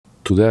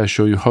today I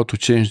show you how to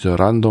change the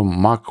random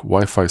MAC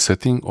Wi-Fi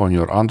setting on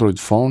your Android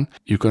phone.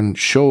 You can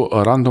show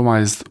a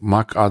randomized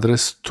MAC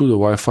address to the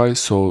Wi-Fi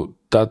so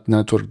that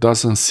network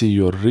doesn't see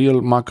your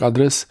real MAC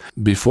address.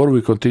 Before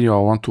we continue, I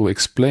want to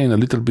explain a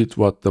little bit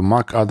what the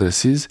MAC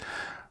address is.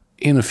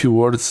 In a few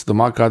words, the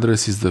MAC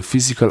address is the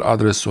physical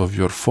address of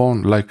your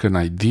phone, like an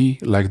ID,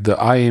 like the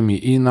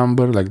IMEI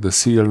number, like the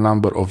serial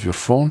number of your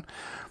phone,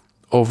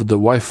 of the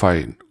Wi-Fi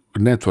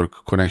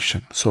network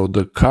connection. So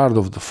the card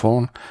of the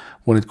phone,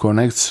 when it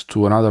connects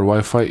to another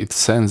Wi-Fi, it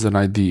sends an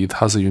ID, it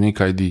has a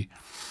unique ID.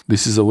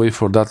 This is a way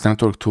for that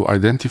network to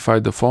identify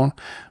the phone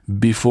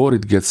before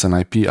it gets an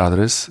IP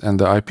address, and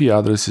the IP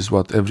address is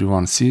what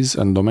everyone sees,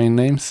 and domain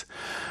names.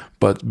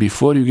 But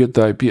before you get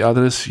the IP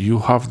address, you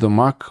have the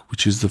MAC,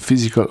 which is the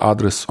physical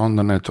address on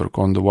the network,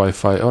 on the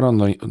Wi-Fi or on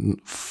the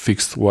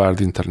fixed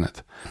wired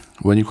internet.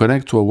 When you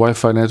connect to a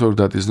Wi-Fi network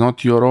that is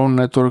not your own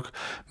network,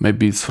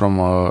 maybe it's from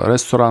a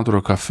restaurant or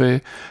a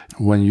cafe,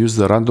 when you use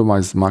the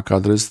randomized MAC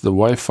address, the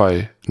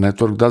Wi-Fi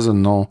network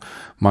doesn't know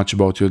much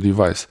about your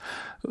device.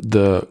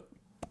 The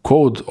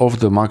code of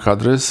the MAC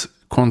address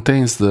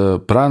contains the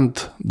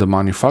brand, the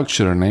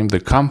manufacturer name, the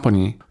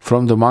company.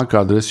 From the MAC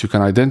address, you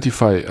can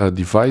identify a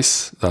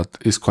device that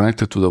is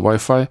connected to the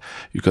Wi-Fi.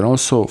 You can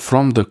also,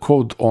 from the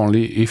code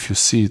only, if you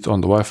see it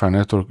on the Wi-Fi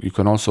network, you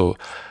can also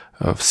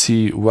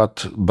see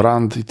what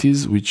brand it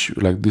is, which,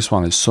 like this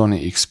one is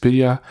Sony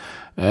Xperia.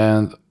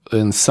 And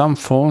in some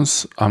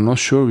phones, I'm not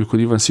sure, we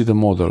could even see the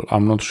model.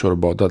 I'm not sure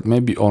about that.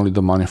 Maybe only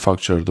the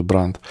manufacturer, the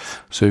brand.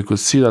 So you could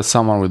see that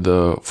someone with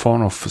the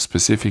phone of a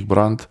specific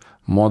brand,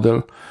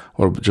 model,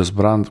 or just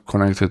brand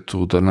connected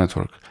to the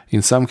network.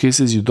 In some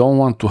cases, you don't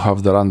want to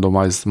have the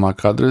randomized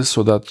MAC address,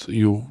 so that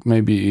you,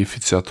 maybe if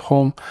it's at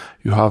home,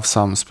 you have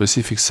some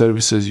specific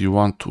services you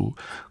want to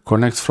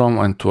connect from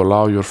and to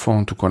allow your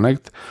phone to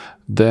connect,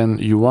 then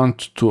you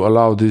want to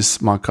allow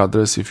this MAC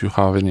address if you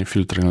have any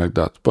filtering like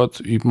that.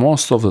 But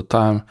most of the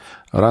time,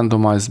 a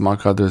randomized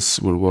MAC address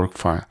will work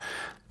fine.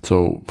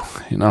 So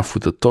enough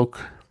with the talk.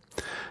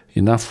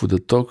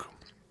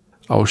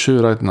 I'll show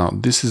you right now.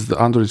 This is the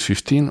Android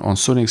 15 on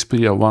Sony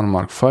Xperia 1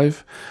 Mark V,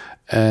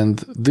 and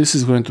this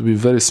is going to be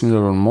very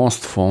similar on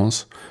most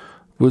phones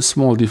with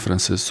small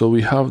differences. So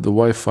we have the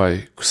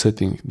Wi-Fi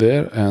setting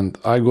there, and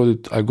I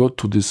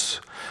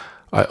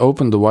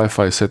opened the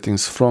Wi-Fi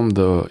settings from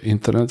the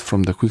internet,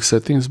 from the quick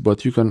settings,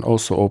 but you can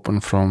also open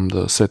from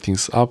the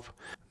settings app,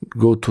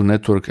 go to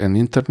network and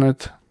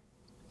internet,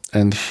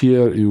 and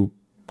here you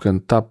can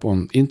tap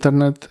on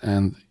internet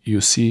and you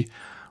see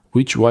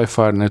which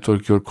Wi-Fi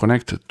network you're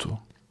connected to.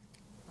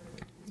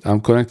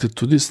 I'm connected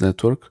to this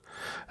network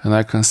and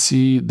I can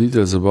see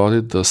details about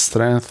it, the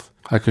strength.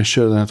 I can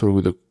share the network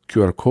with a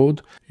QR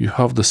code. You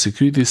have the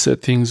security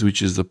settings,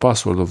 which is the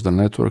password of the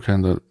network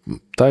and the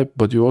type,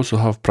 but you also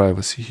have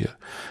privacy here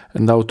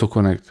and auto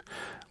connect.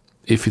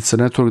 If it's a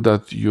network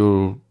that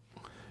you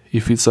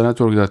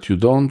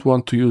don't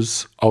want to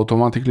use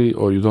automatically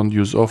or you don't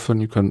use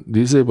often, you can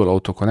disable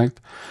auto connect.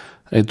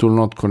 It will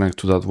not connect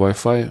to that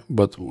Wi-Fi,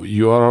 but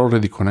you are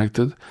already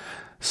connected,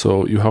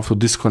 so you have to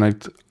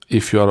disconnect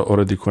if you are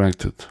already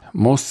connected.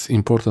 Most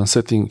important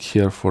setting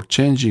here for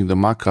changing the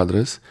MAC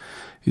address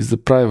is the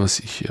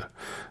privacy here.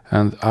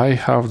 And I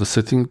have the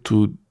setting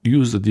to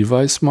use the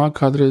device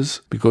MAC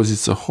address. Because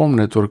it's a home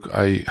network,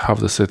 I have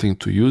the setting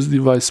to use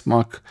device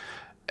MAC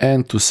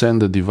and to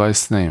send the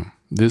device name.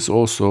 This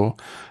also,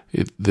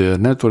 the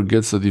network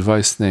gets the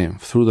device name.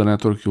 Through the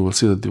network, you will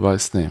see the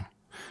device name.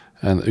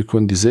 And you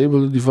can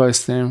disable the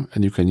device name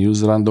and you can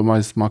use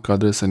randomized MAC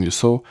address, and you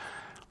saw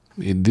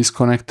it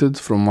disconnected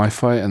from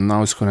Wi-Fi and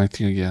now it's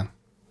connecting again.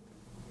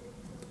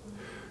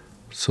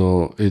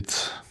 So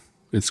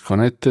it's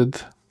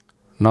connected.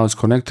 Now it's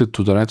connected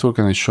to the network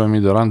and it's showing me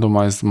the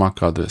randomized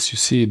MAC address. You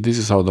see, this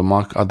is how the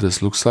MAC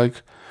address looks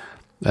like,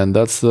 and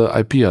that's the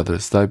IP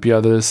address. The IP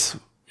address,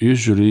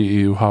 usually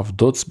you have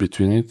dots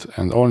between it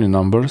and only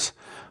numbers.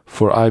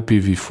 For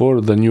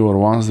IPv4, the newer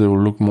ones, they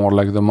will look more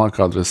like the MAC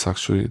address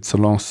actually. It's a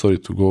long story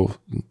to go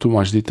in too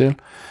much detail,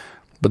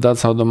 but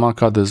that's how the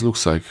MAC address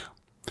looks like.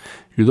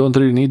 You don't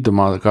really need the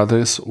MAC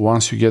address.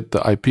 Once you get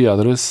the IP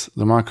address,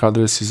 the MAC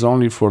address is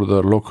only for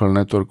the local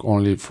network,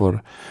 only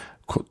for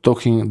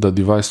the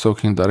device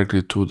talking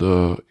directly to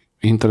the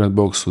internet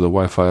box, to the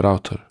Wi-Fi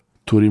router.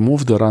 To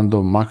remove the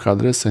random MAC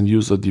address and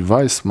use a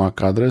device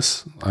MAC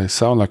address, I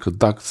sound like a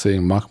duck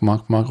saying MAC,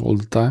 MAC, MAC all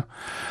the time.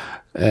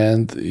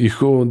 And you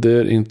go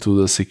there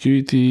into the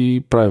security,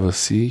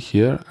 privacy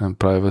here, and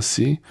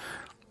privacy,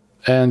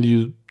 and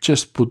you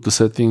just put the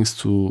settings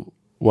to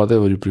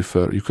whatever you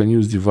prefer. You can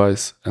use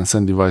device and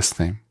send device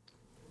name.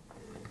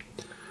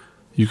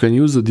 You can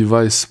use the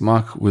device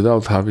MAC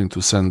without having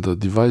to send the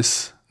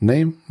device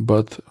name,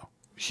 but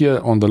here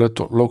on the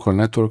local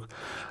network,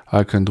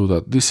 I can do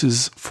that. This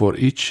is for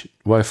each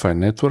Wi-Fi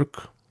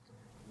network.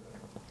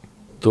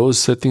 Those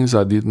settings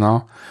I did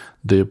now,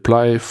 they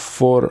apply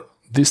for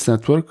this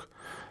network.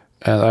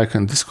 And I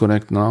can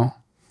disconnect now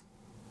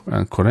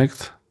and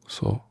connect,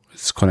 so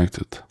it's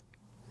connected.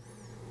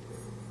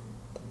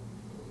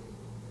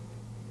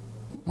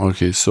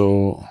 Okay,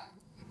 so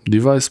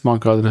device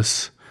MAC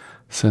address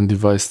Send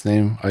device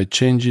name, I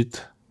change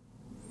it,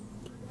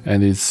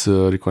 and it's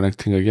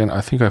reconnecting again. I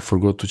think I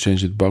forgot to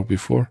change it back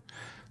before.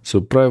 So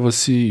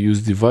privacy,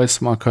 use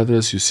device MAC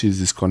address, you see it's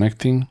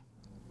disconnecting,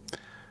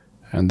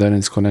 and then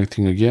it's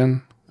connecting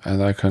again,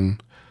 and I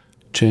can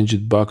change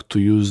it back to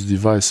use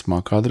device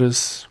MAC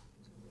address,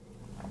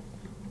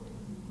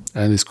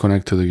 and it's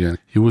connected again.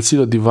 You will see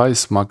the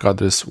device MAC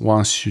address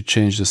once you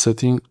change the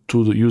setting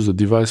to use the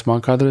device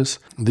MAC address.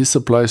 This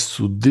applies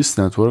to this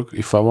network.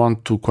 If I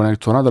want to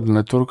connect to another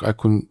network, I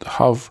could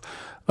have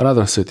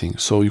another setting.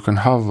 So you can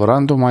have a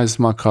randomized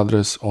MAC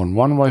address on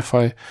one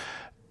Wi-Fi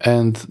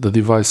and the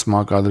device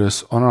MAC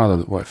address on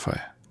another Wi-Fi.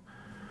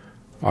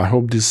 I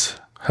hope this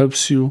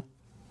helps you.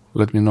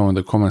 Let me know in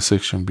the comment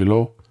section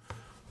below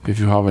if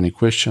you have any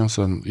questions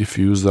and if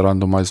you use the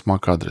randomized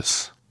MAC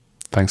address.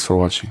 Thanks for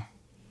watching.